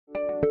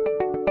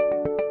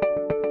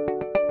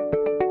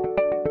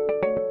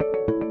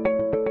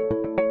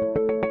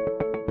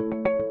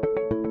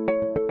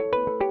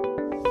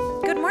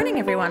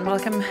everyone.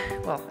 Welcome.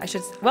 Well,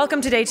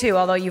 welcome to day 2,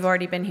 although you've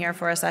already been here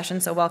for a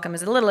session, so welcome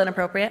is a little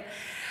inappropriate.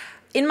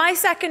 In my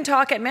second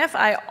talk at MIF,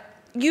 I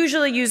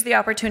usually use the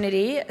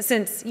opportunity,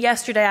 since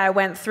yesterday I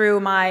went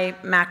through my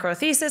macro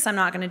thesis, I'm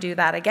not going to do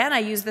that again. I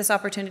use this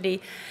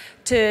opportunity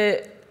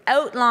to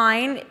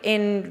outline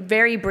in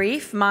very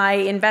brief my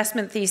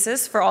investment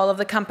thesis for all of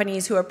the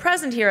companies who are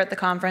present here at the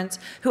conference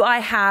who I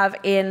have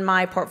in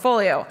my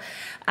portfolio.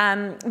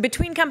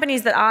 Between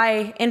companies that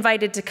I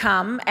invited to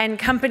come and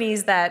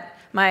companies that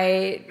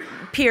my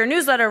peer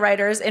newsletter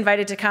writers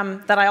invited to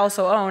come that I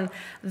also own,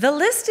 the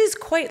list is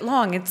quite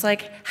long. It's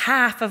like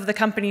half of the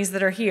companies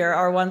that are here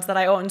are ones that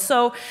I own.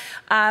 So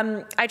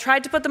I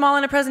tried to put them all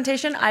in a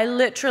presentation. I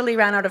literally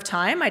ran out of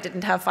time. I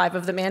didn't have 5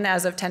 of them in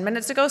as of 10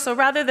 minutes ago. So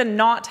rather than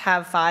not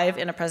have 5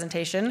 in a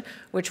presentation,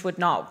 which would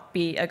not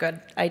be a good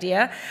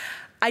idea,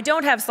 I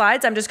don't have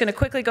slides. I'm just going to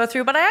quickly go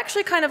through. But I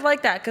actually kind of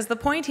like that, because the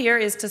point here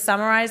is to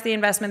summarize the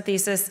investment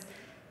thesis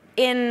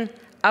in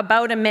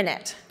about a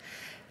minute.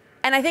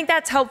 And I think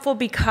that's helpful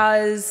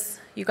because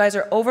you guys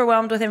are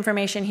overwhelmed with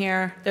information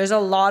here. There's a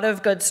lot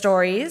of good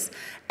stories.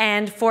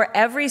 And for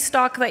every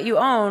stock that you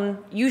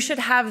own, you should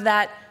have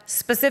that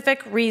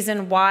specific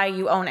reason why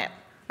you own it,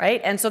 right?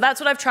 And so that's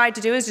what I've tried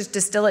to do, is just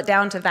distill it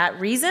down to that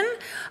reason.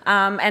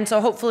 And so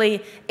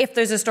hopefully, if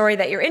there's a story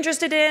that you're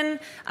interested in,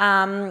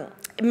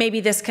 maybe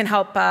this can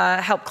help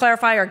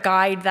clarify or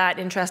guide that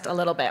interest a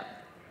little bit.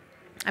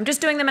 I'm just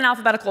doing them in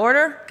alphabetical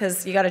order,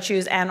 because you got to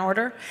choose an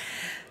order.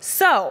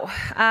 So,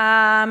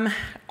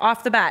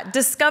 off the bat,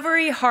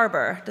 Discovery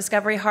Harbor.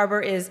 Discovery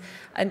Harbor is,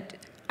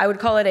 I would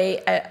call it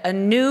a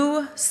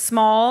new,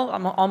 small,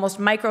 almost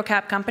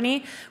micro-cap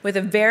company with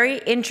a very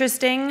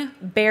interesting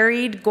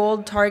buried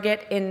gold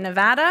target in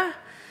Nevada.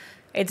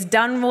 It's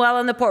done well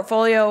in the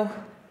portfolio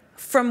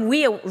from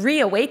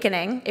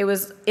reawakening. It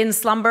was in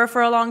slumber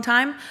for a long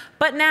time,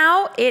 but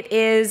now it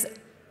is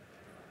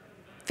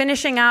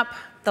finishing up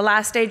the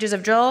last stages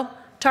of drill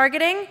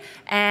targeting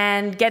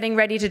and getting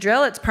ready to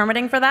drill. It's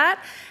permitting for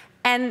that.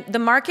 And the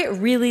market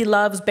really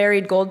loves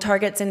buried gold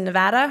targets in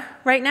Nevada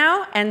right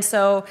now. And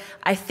so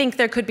I think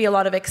there could be a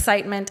lot of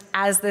excitement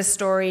as this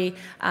story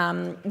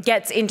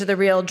gets into the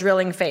real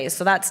drilling phase.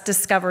 So that's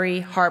Discovery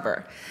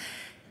Harbor.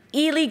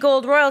 Ely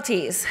Gold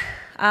Royalties.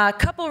 A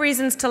couple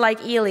reasons to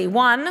like Ely.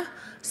 One,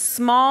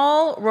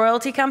 small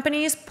royalty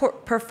companies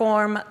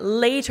perform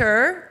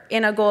later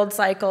in a gold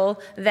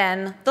cycle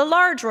than the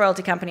large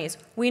royalty companies.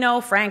 We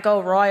know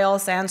Franco, Royal,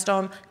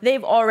 Sandstone,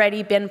 they've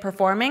already been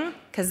performing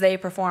because they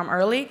perform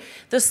early.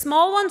 The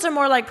small ones are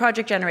more like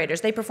project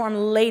generators. They perform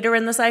later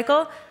in the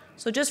cycle.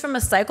 So just from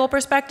a cycle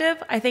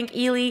perspective, I think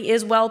Ely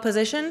is well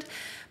positioned.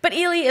 But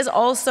Ely is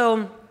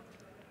also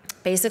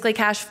basically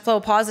cash flow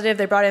positive.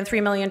 They brought in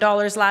 $3 million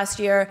last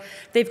year.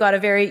 They've got a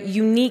very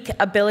unique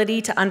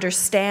ability to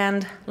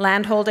understand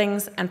land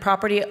holdings and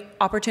property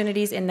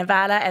opportunities in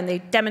Nevada, and they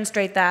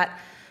demonstrate that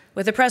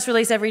with a press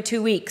release every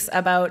 2 weeks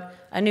about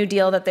a new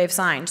deal that they've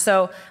signed.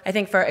 So I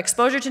think for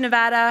exposure to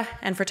Nevada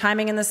and for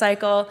timing in the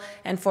cycle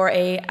and for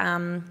a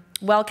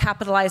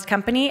well-capitalized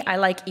company, I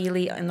like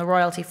Ely in the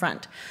royalty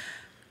front.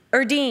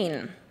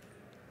 Erdene,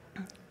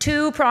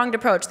 two-pronged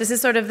approach. This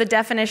is sort of the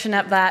definition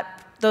of that.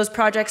 Those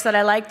projects that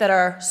I like that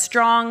are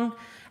strong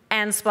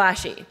and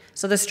splashy.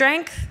 So the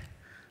strength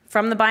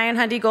from the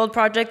Bayan-Hundy Gold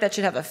Project that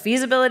should have a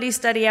feasibility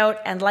study out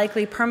and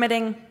likely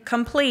permitting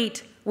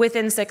complete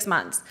within 6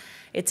 months.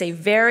 It's a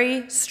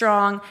very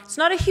strong, it's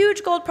not a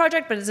huge gold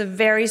project, but it's a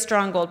very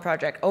strong gold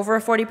project. Over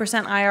a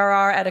 40%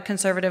 IRR at a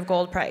conservative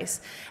gold price.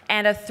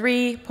 And a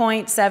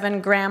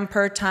 3.7 gram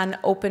per ton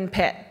open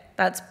pit.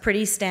 That's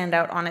pretty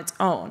standout on its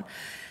own.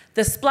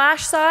 The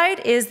splash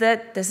side is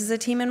that this is a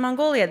team in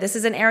Mongolia. This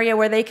is an area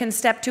where they can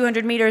step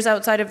 200 meters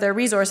outside of their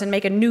resource and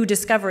make a new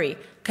discovery,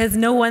 because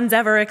no one's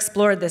ever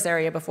explored this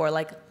area before,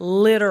 like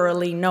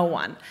literally no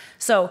one.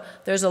 So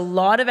there's a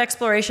lot of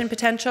exploration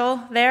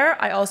potential there.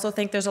 I also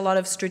think there's a lot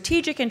of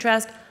strategic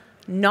interest,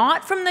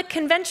 not from the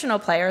conventional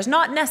players,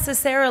 not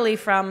necessarily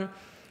from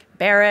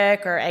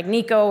Barrick or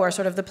Agnico or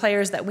sort of the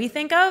players that we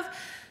think of,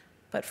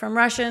 but from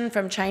Russian,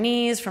 from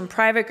Chinese, from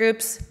private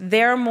groups.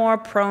 They're more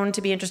prone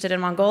to be interested in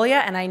Mongolia,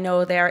 and I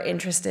know they're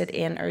interested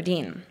in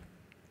Erdene.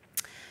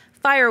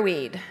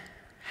 Fireweed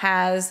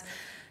has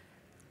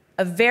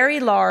a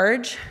very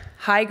large,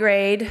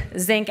 high-grade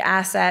zinc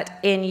asset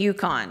in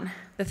Yukon.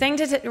 The thing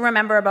to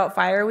remember about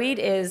Fireweed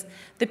is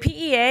the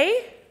PEA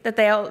that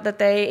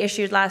they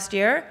issued last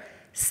year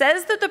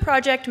says that the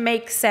project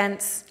makes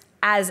sense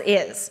as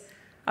is.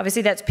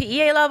 Obviously, that's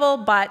PEA level,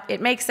 but it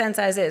makes sense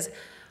as is.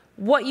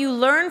 What you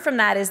learn from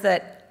that is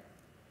that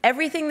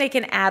everything they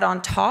can add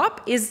on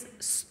top is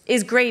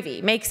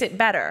gravy, makes it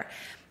better.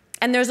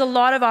 And there's a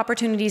lot of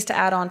opportunities to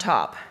add on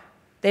top.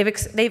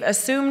 They've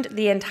assumed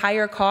the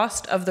entire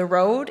cost of the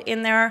road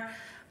in their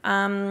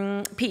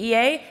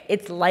PEA.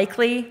 It's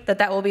likely that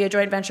that will be a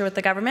joint venture with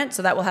the government,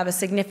 so that will have a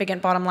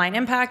significant bottom line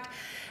impact.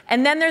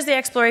 And then there's the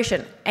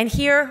exploration. And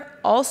here,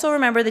 also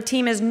remember, the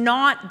team is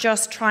not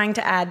just trying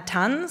to add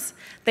tons.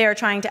 They are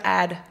trying to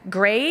add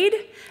grade,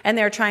 and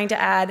they're trying to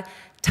add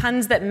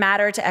tons that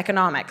matter to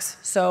economics.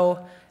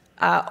 So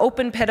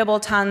open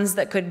pitable tons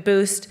that could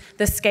boost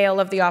the scale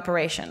of the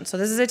operation. So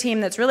this is a team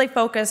that's really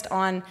focused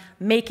on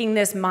making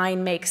this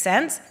mine make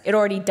sense. It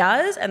already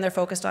does, and they're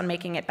focused on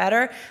making it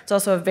better. It's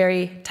also a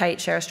very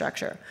tight share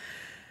structure.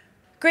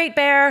 Great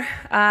Bear,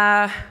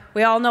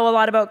 we all know a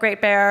lot about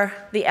Great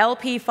Bear. The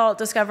LP fault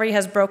discovery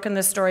has broken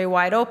this story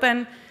wide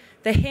open.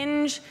 The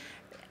hinge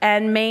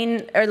and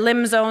main or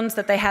limb zones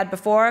that they had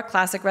before,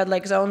 classic Red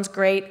Lake zones,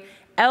 great.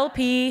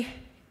 LP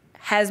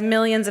has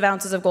millions of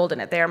ounces of gold in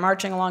it. They are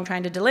marching along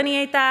trying to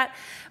delineate that,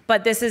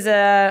 but this is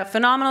a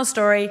phenomenal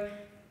story.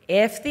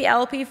 If the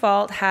LP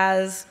fault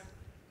has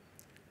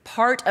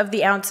part of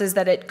the ounces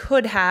that it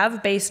could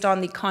have based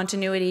on the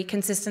continuity,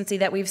 consistency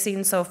that we've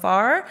seen so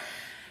far,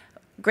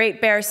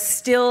 Great Bear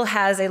still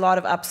has a lot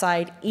of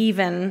upside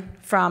even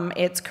from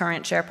its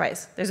current share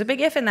price. There's a big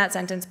if in that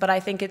sentence, but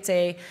I think it's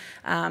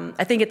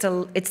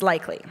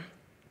likely.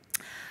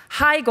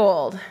 High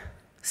Gold,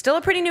 still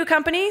a pretty new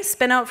company,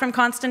 spin out from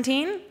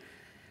Constantine.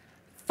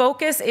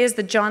 Focus is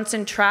the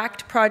Johnson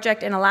Tract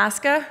project in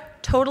Alaska.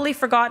 Totally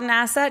forgotten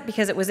asset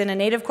because it was in a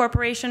native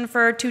corporation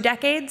for 2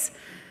 decades.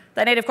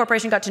 That native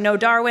corporation got to know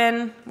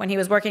Darwin when he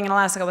was working in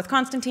Alaska with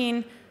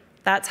Constantine.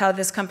 That's how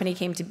this company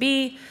came to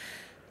be.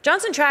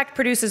 Johnson Tract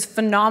produces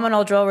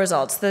phenomenal drill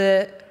results.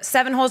 The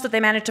 7 holes that they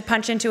managed to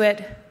punch into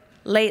it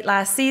late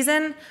last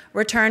season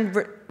returned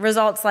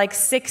results like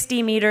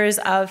 60 meters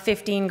of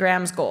 15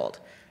 grams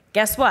gold.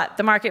 Guess what?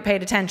 The market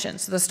paid attention.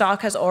 So the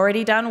stock has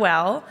already done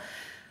well.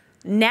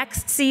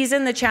 Next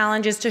season, the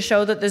challenge is to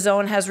show that the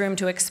zone has room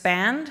to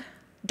expand.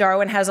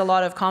 Darwin has a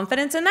lot of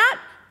confidence in that.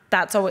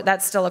 That's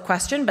still a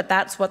question, but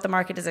that's what the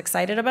market is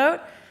excited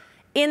about.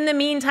 In the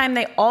meantime,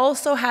 they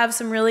also have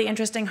some really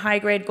interesting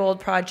high-grade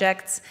gold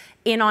projects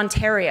in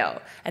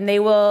Ontario, and they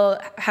will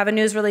have a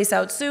news release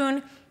out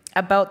soon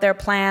about their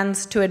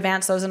plans to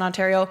advance those in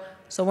Ontario.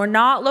 So we're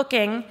not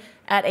looking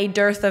at a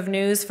dearth of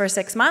news for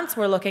 6 months.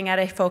 We're looking at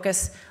a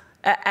focus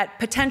at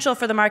potential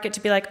for the market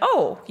to be like,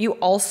 oh, you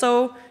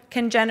also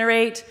can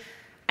generate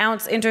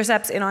ounce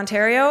intercepts in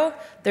Ontario.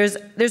 There's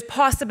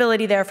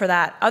possibility there for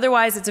that.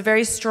 Otherwise, it's a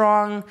very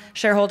strong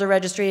shareholder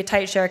registry, a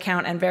tight share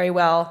count, and very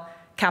well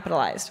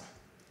capitalized.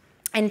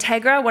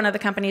 Integra, one of the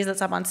companies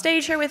that's up on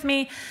stage here with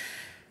me,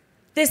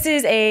 this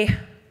is a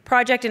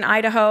project in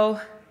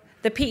Idaho.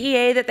 The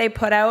PEA that they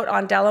put out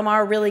on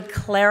Delamar really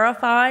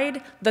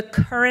clarified the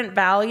current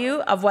value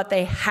of what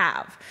they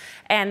have.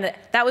 And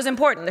that was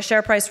important. The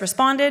share price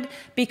responded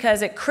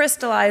because it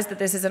crystallized that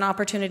this is an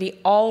opportunity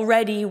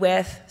already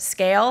with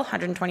scale,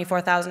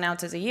 124,000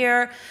 ounces a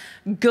year,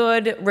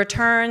 good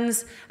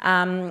returns,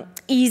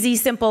 easy,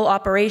 simple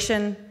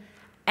operation.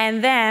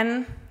 And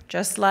then,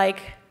 just like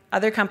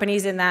other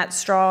companies in that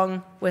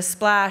strong with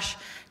splash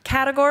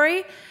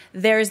category,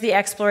 there's the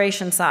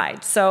exploration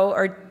side. So,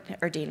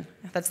 or Dean,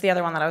 that's the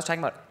other one that I was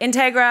talking about.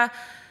 Integra,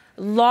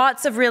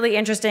 lots of really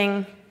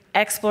interesting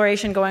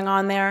exploration going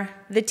on there.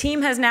 The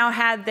team has now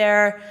had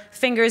their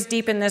fingers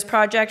deep in this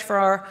project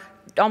for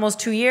almost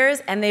 2 years,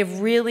 and they've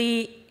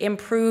really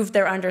improved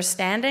their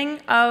understanding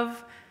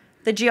of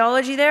the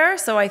geology there.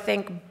 So I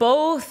think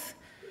both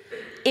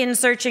in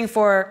searching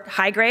for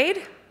high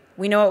grade,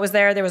 we know it was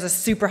there. There was a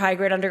super high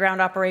grade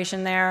underground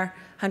operation there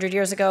 100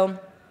 years ago.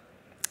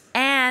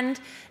 And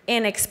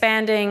in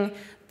expanding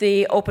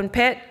the open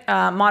pit,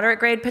 moderate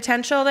grade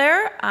potential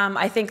there.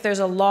 I think there's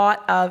a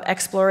lot of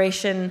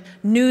exploration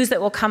news that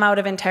will come out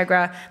of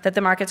Integra that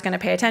the market's going to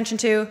pay attention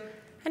to.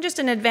 And just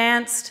an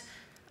advanced,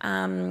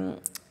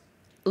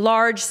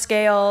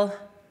 large-scale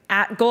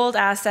gold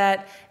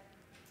asset,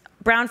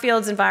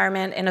 brownfields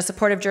environment in a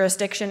supportive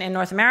jurisdiction in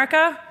North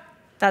America,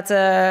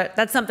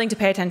 that's something to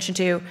pay attention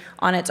to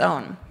on its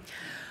own.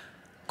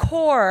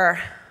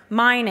 Core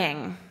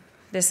mining.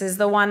 This is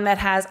the one that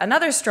has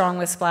another strong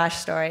with splash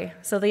story.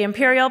 So the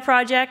Imperial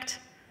project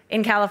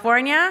in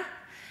California,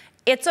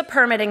 it's a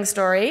permitting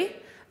story.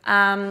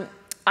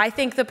 I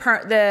think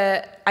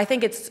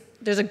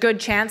there's a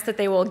good chance that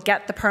they will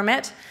get the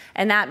permit,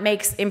 and that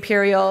makes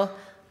Imperial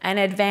an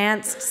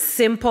advanced,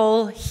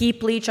 simple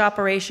heap leach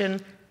operation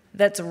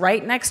that's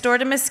right next door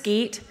to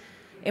Mesquite.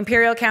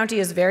 Imperial County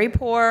is very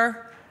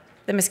poor.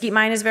 The Mesquite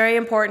mine is very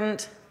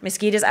important.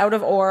 Mesquite is out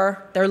of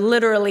ore. They're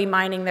literally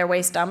mining their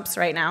waste dumps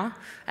right now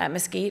at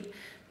Mesquite.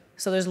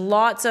 So there's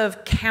lots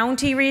of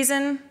county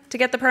reason to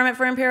get the permit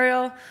for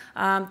Imperial.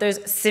 There's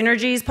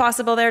synergies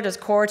possible there. Does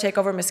Core take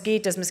over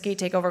Mesquite? Does Mesquite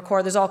take over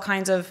Core? There's all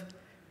kinds of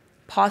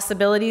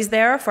possibilities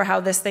there for how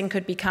this thing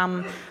could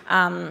become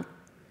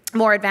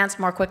more advanced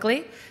more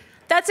quickly.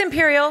 That's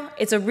Imperial.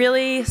 It's a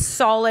really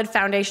solid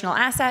foundational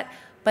asset,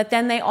 but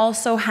then they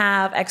also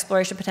have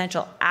exploration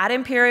potential at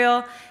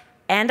Imperial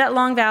and at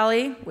Long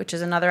Valley, which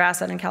is another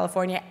asset in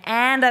California,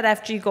 and at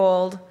FG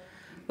Gold,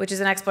 which is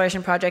an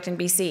exploration project in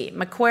BC.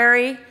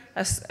 Macquarie,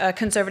 a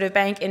conservative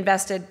bank,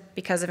 invested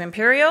because of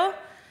Imperial.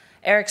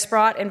 Eric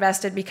Sprott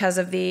invested because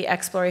of the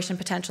exploration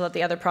potential of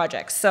the other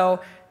projects. So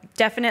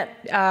definite,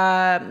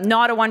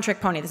 not a one-trick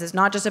pony. This is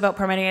not just about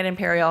permitting at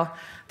Imperial.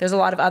 There's a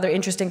lot of other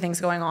interesting things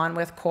going on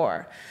with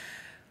Core.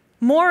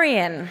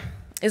 Maureen,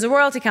 is a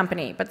royalty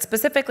company, but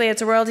specifically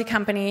it's a royalty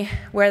company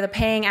where the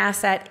paying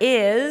asset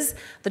is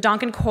the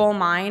Donkin coal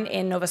mine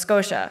in Nova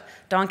Scotia.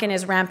 Donkin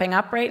is ramping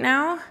up right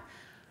now.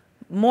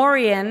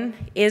 Maurian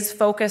is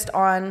focused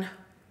on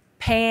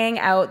paying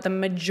out the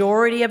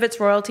majority of its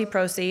royalty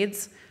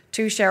proceeds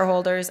to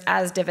shareholders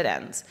as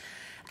dividends.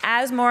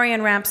 As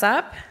Maurian ramps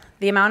up,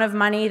 the amount of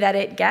money that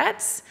it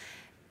gets,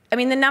 I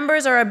mean, the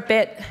numbers are a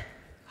bit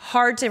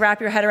hard to wrap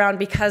your head around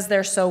because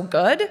they're so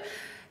good.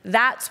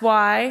 That's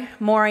why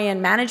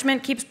Maurian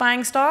management keeps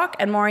buying stock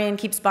and Maurian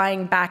keeps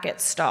buying back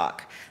its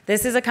stock.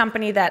 This is a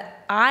company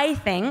that I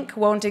think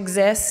won't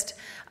exist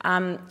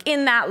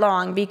in that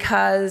long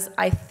because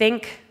I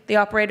think the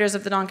operators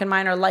of the Donkin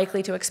mine are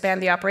likely to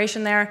expand the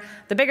operation there.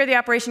 The bigger the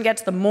operation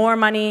gets, the more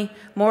money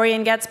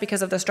Maurian gets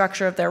because of the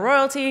structure of their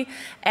royalty.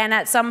 And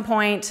at some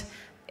point,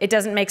 it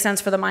doesn't make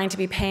sense for the mine to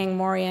be paying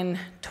Maurian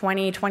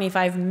 $20,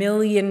 $25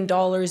 million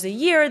a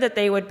year that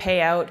they would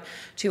pay out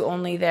to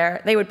only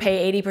they would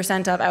pay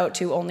 80% of out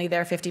to only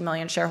their 50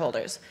 million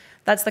shareholders.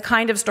 That's the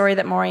kind of story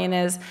that Maurian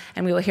is,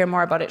 and we will hear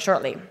more about it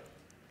shortly.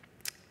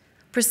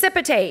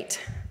 Precipitate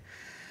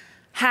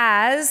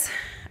has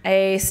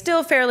a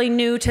still fairly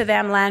new to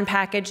them land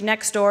package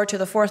next door to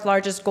the 4th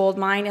largest gold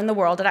mine in the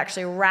world. It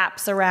actually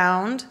wraps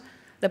around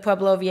the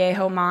Pueblo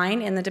Viejo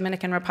mine in the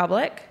Dominican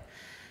Republic.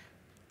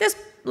 This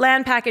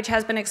land package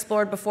has been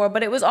explored before,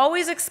 but it was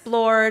always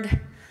explored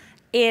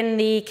in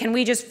the, can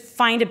we just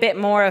find a bit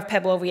more of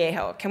Pueblo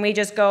Viejo? Can we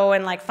just go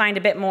and like find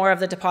a bit more of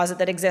the deposit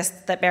that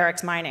exists that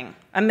Barrick's mining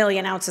 1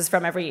 million ounces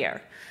from every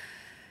year?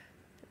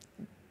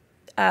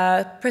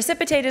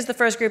 Precipitate is the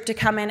first group to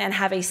come in and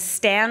have a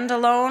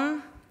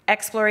standalone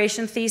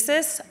exploration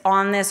thesis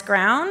on this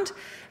ground.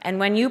 And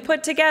when you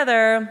put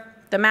together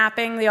the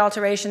mapping, the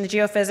alteration, the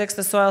geophysics,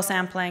 the soil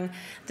sampling,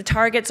 the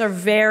targets are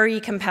very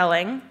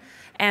compelling.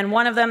 And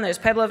one of them, there's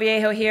Pueblo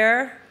Viejo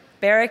here.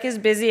 Barrick is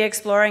busy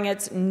exploring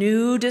its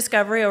new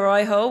discovery,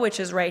 Arroyo, which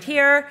is right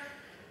here.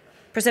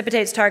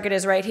 Precipitate's target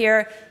is right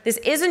here. This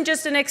isn't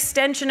just an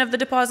extension of the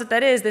deposit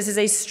that is. This is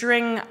a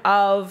string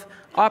of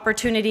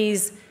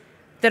opportunities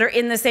that are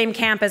in the same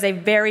camp as a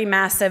very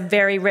massive,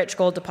 very rich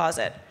gold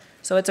deposit.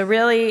 So it's a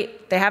really,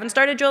 they haven't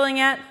started drilling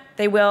yet.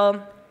 They will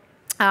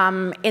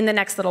in the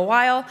next little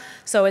while.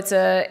 So it's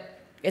an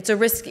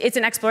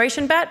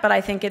exploration bet, but I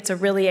think it's a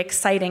really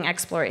exciting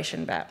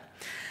exploration bet.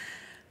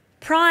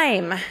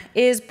 Prime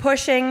is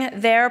pushing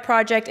their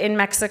project in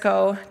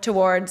Mexico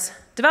towards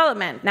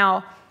development.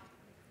 Now,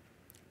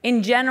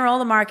 in general,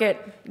 the market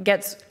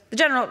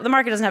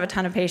doesn't have a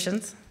ton of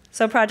patience.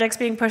 So projects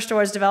being pushed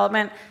towards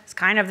development is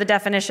kind of the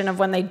definition of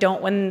when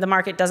the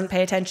market doesn't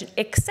pay attention,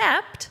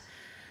 except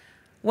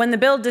when the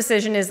build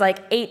decision is like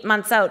 8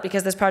 months out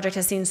because this project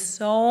has seen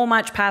so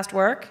much past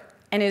work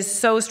and is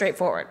so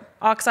straightforward.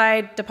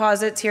 Oxide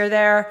deposits here,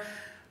 there,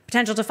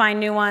 potential to find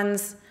new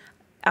ones,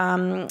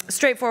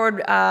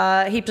 straightforward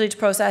heap leach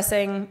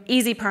processing,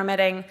 easy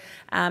permitting.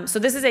 So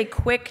this is a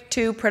quick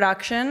to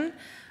production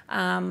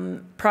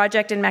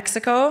project in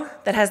Mexico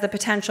that has the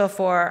potential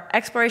for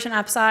exploration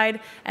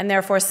upside and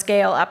therefore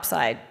scale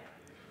upside.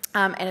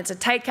 And it's a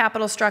tight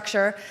capital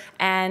structure,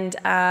 and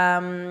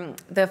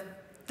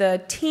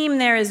the team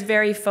there is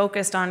very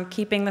focused on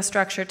keeping the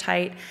structure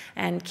tight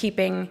and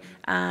keeping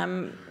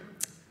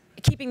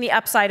the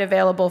upside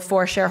available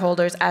for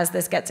shareholders as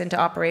this gets into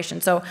operation.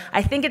 So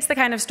I think it's the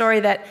kind of story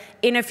that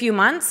in a few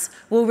months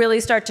will really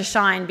start to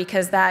shine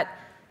because that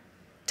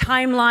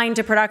timeline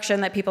to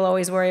production that people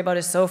always worry about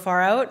is so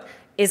far out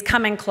is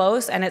coming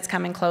close, and it's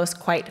coming close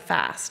quite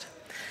fast.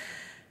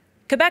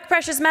 Quebec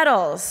Precious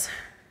Metals.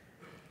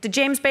 The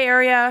James Bay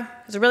area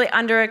is a really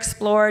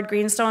underexplored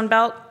greenstone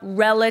belt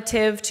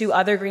relative to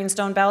other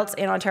greenstone belts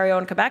in Ontario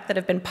and Quebec that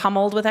have been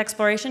pummeled with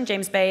exploration.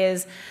 James Bay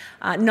is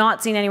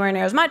not seen anywhere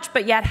near as much,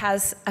 but yet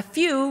has a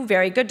few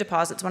very good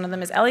deposits. One of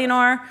them is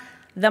Eleanor.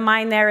 The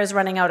mine there is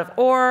running out of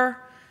ore.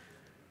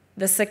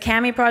 The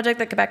Sakami project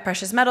that Quebec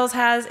Precious Metals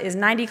has is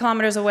 90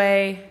 kilometers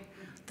away.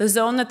 The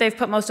zone that they've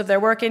put most of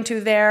their work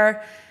into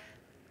there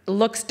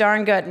looks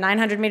darn good.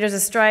 900 meters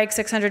of strike,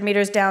 600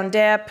 meters down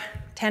dip,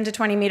 10 to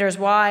 20 meters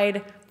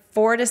wide.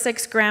 4 to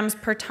 6 grams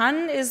per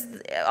ton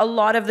is a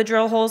lot of the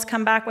drill holes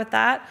come back with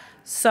that.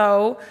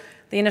 So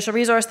the initial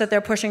resource that they're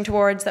pushing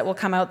towards that will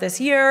come out this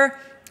year,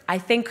 I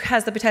think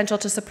has the potential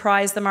to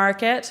surprise the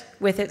market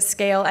with its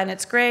scale and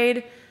its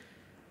grade.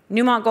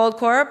 Newmont Gold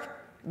Corp,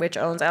 which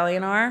owns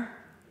Eleanor,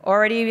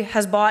 already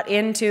has bought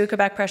into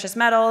Quebec Precious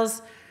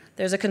Metals.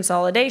 There's a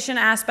consolidation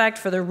aspect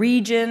for the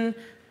region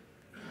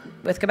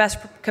with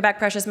Quebec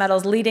Precious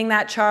Metals leading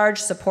that charge,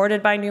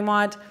 supported by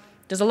Newmont.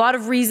 There's a lot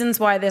of reasons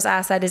why this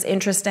asset is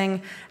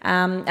interesting,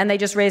 and they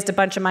just raised a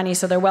bunch of money,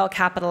 so they're well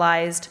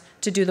capitalized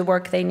to do the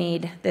work they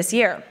need this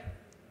year.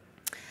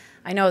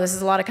 I know this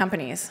is a lot of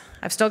companies.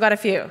 I've still got a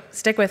few.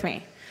 Stick with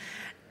me.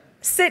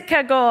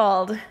 Sitka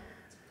Gold.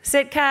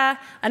 Sitka,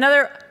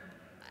 another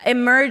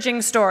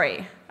emerging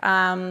story.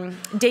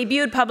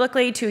 Debuted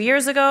publicly 2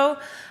 years ago.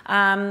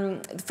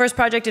 The first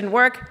project didn't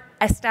work.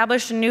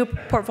 Established a new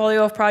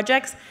portfolio of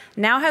projects.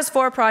 Now has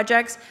 4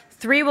 projects.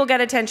 3 will get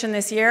attention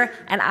this year,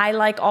 and I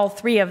like all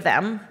 3 of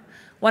them.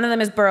 One of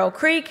them is Burrow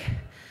Creek,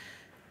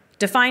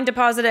 defined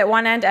deposit at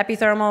one end,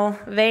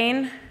 epithermal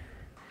vein,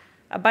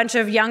 a bunch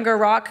of younger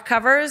rock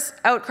covers,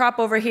 outcrop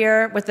over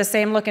here with the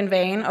same looking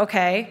vein,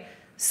 okay.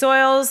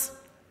 Soils,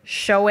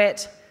 show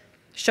it,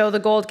 show the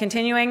gold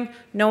continuing.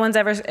 No one's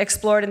ever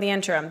explored in the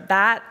interim.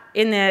 That,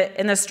 in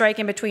the strike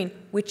in between,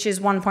 which is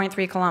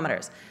 1.3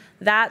 kilometers.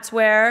 That's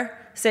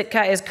where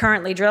Sitka is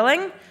currently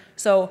drilling.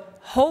 So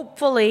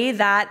hopefully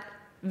that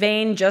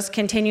vein just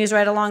continues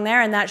right along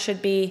there, and that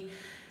should be,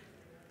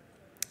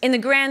 in the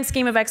grand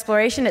scheme of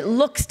exploration, it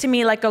looks to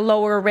me like a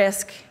lower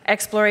risk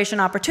exploration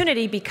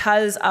opportunity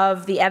because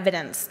of the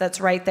evidence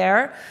that's right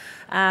there.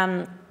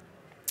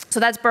 So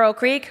that's Burrow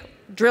Creek.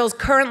 Drills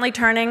currently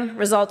turning,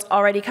 results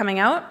already coming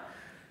out.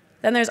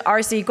 Then there's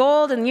RC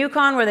Gold in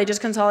Yukon, where they just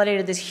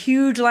consolidated this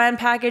huge land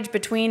package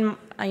between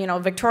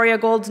Victoria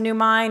Gold's new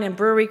mine and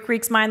Brewery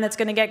Creek's mine that's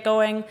going to get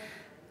going.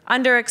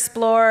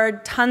 Underexplored,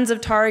 tons of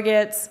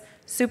targets,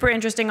 super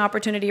interesting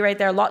opportunity right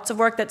there. Lots of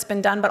work that's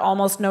been done, but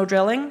almost no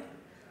drilling.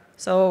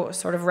 So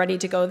sort of ready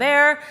to go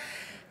there.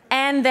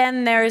 And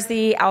then there's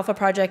the Alpha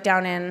project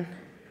down in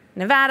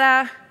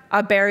Nevada,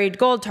 a buried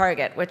gold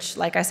target, which,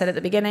 like I said at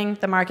the beginning,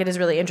 the market is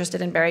really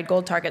interested in buried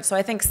gold targets. So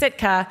I think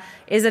Sitka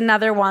is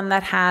another one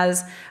that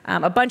has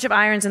a bunch of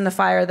irons in the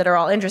fire that are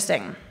all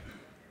interesting.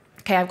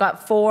 Okay, I've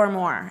got 4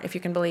 more, if you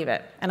can believe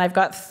it. And I've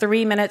got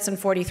 3 minutes and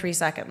 43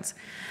 seconds.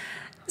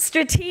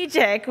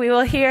 Strategic, we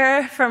will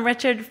hear from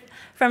Richard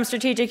from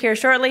Strategic here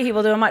shortly. He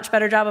will do a much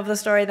better job of the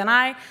story than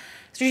I.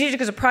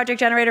 Strategic is a project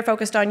generator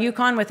focused on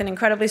Yukon with an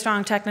incredibly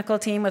strong technical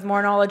team with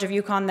more knowledge of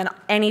Yukon than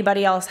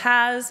anybody else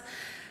has.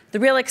 The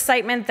real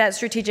excitement that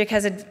Strategic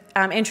has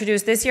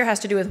introduced this year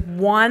has to do with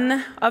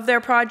one of their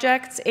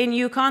projects in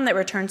Yukon that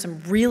returned some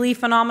really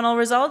phenomenal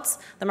results.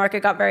 The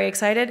market got very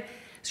excited.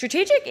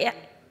 Strategic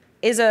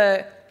is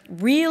a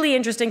really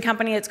interesting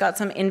company. It's got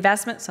some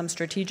investments, some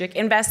strategic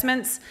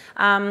investments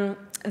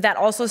that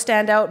also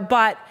stand out,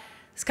 but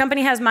this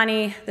company has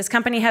money, this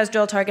company has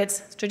drill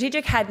targets.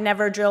 Strategic had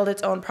never drilled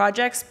its own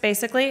projects,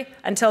 basically,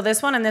 until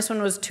this one, and this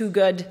one was too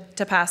good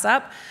to pass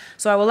up.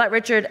 So I will let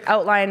Richard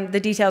outline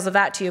the details of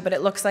that to you, but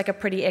it looks like a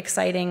pretty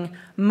exciting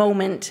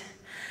moment.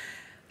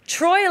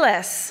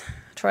 Troilus.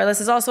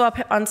 Troilus is also up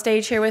on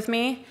stage here with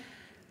me.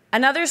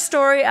 Another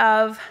story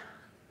of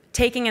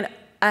taking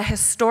a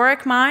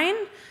historic mine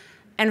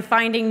and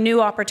finding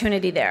new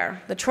opportunity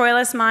there. The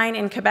Troilus mine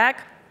in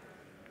Quebec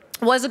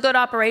was a good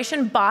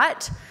operation,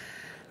 but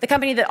the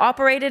company that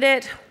operated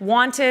it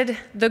wanted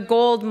the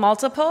gold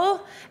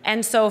multiple,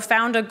 and so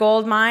found a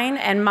gold mine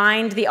and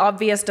mined the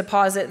obvious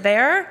deposit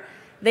there.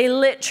 They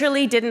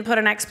literally didn't put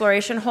an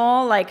exploration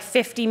hole like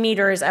 50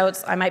 meters out,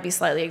 I might be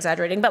slightly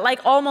exaggerating, but like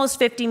almost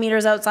 50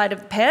 meters outside of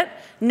the pit,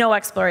 no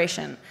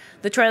exploration.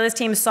 The Troilus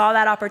team saw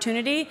that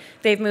opportunity,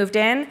 they've moved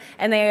in,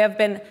 and they have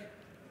been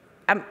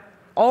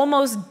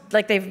almost,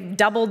 like they've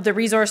doubled the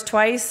resource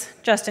twice.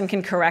 Justin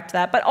can correct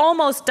that, but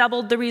almost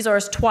doubled the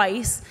resource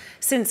twice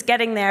since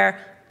getting there,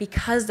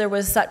 because there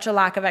was such a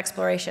lack of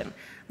exploration.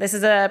 This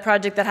is a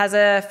project that has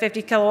a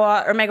 50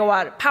 kilowatt or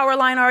megawatt power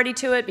line already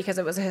to it because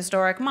it was a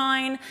historic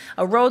mine,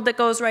 a road that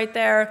goes right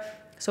there.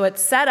 So it's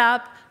set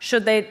up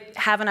should they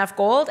have enough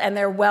gold, and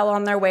they're well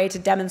on their way to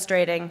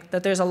demonstrating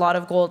that there's a lot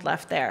of gold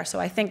left there. So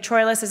I think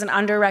Troilus is an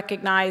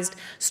under-recognized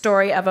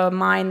story of a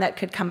mine that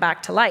could come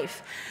back to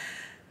life.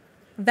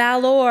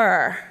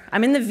 Valor.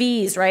 I'm in the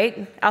V's,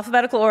 right?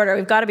 Alphabetical order.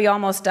 We've got to be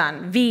almost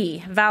done.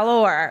 V,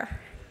 Valor.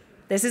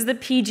 This is the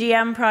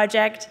PGM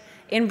project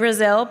in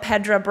Brazil,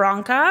 Pedra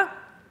Branca.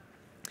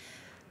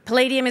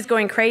 Palladium is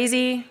going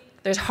crazy.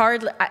 There's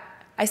hardly,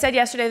 I said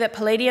yesterday that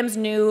palladium's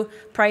new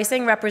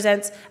pricing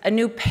represents a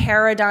new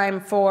paradigm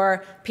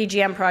for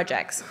PGM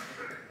projects.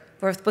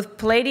 With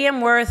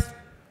palladium worth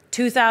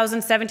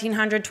 $2,000,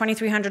 $1,700,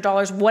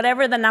 $2,300,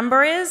 whatever the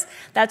number is,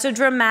 that's a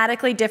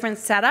dramatically different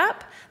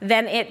setup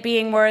than it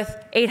being worth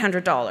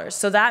 $800.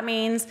 So that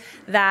means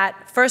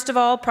that, first of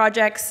all,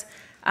 projects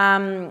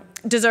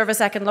deserve a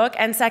second look,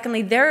 and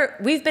secondly,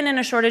 we've been in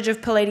a shortage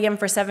of palladium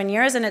for 7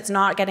 years, and it's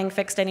not getting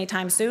fixed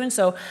anytime soon.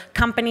 So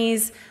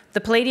companies,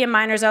 the palladium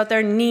miners out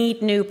there,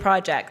 need new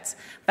projects.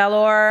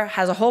 Valor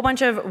has a whole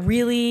bunch of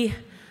really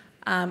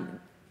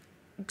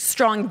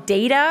strong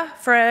data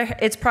for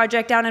its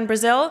project down in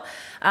Brazil.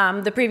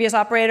 The previous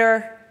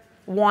operator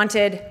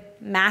wanted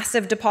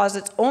massive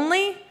deposits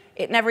only.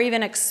 It never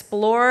even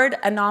explored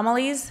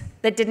anomalies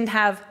that didn't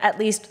have at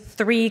least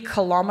 3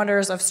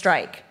 kilometers of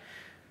strike.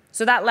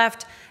 So that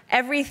left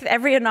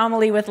every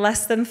anomaly with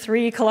less than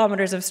 3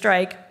 kilometers of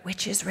strike,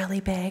 which is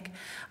really big,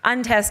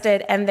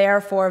 untested, and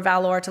therefore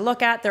Valor to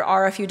look at. There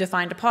are a few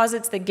defined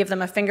deposits that give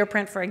them a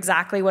fingerprint for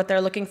exactly what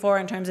they're looking for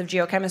in terms of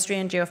geochemistry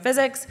and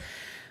geophysics.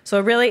 So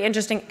a really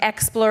interesting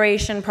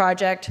exploration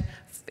project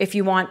if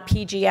you want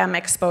PGM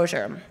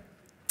exposure.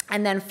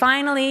 And then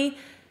finally,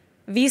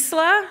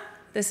 Vizsla.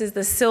 This is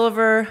the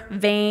silver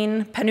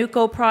vein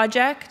Panuco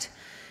project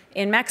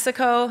in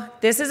Mexico.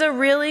 This is a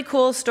really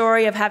cool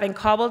story of having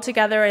cobbled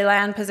together a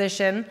land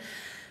position,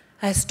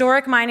 a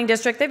historic mining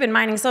district. They've been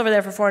mining silver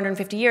there for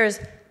 450 years.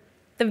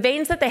 the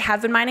veins that they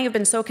have been mining have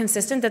been so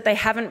consistent that they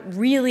haven't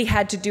really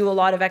had to do a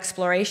lot of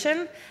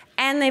exploration,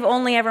 and they've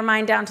only ever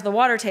mined down to the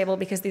water table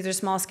because these are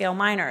small-scale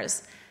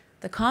miners.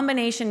 The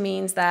combination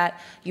means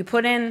that you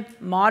put in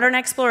modern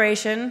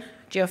exploration,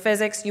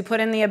 geophysics, you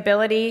put in the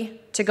ability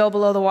to go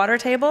below the water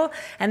table,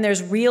 and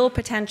there's real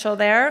potential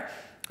there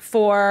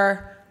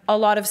for a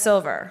lot of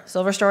silver.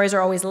 Silver stories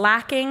are always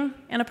lacking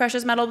in a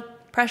precious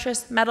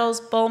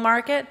metals bull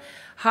market.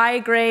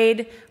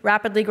 High-grade,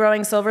 rapidly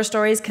growing silver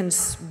stories can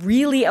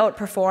really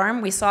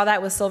outperform. We saw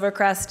that with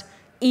Silvercrest,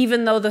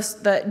 even though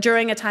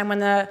during a time when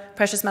the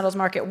precious metals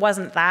market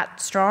wasn't that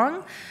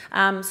strong.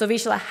 So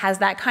Vizsla has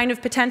that kind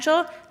of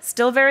potential.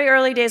 Still very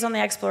early days on the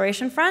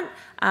exploration front,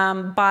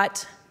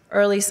 but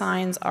early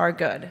signs are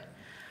good.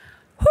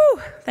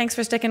 Whew, thanks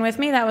for sticking with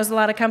me. That was a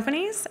lot of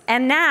companies.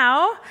 And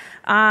now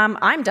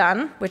I'm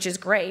done, which is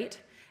great.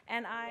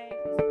 And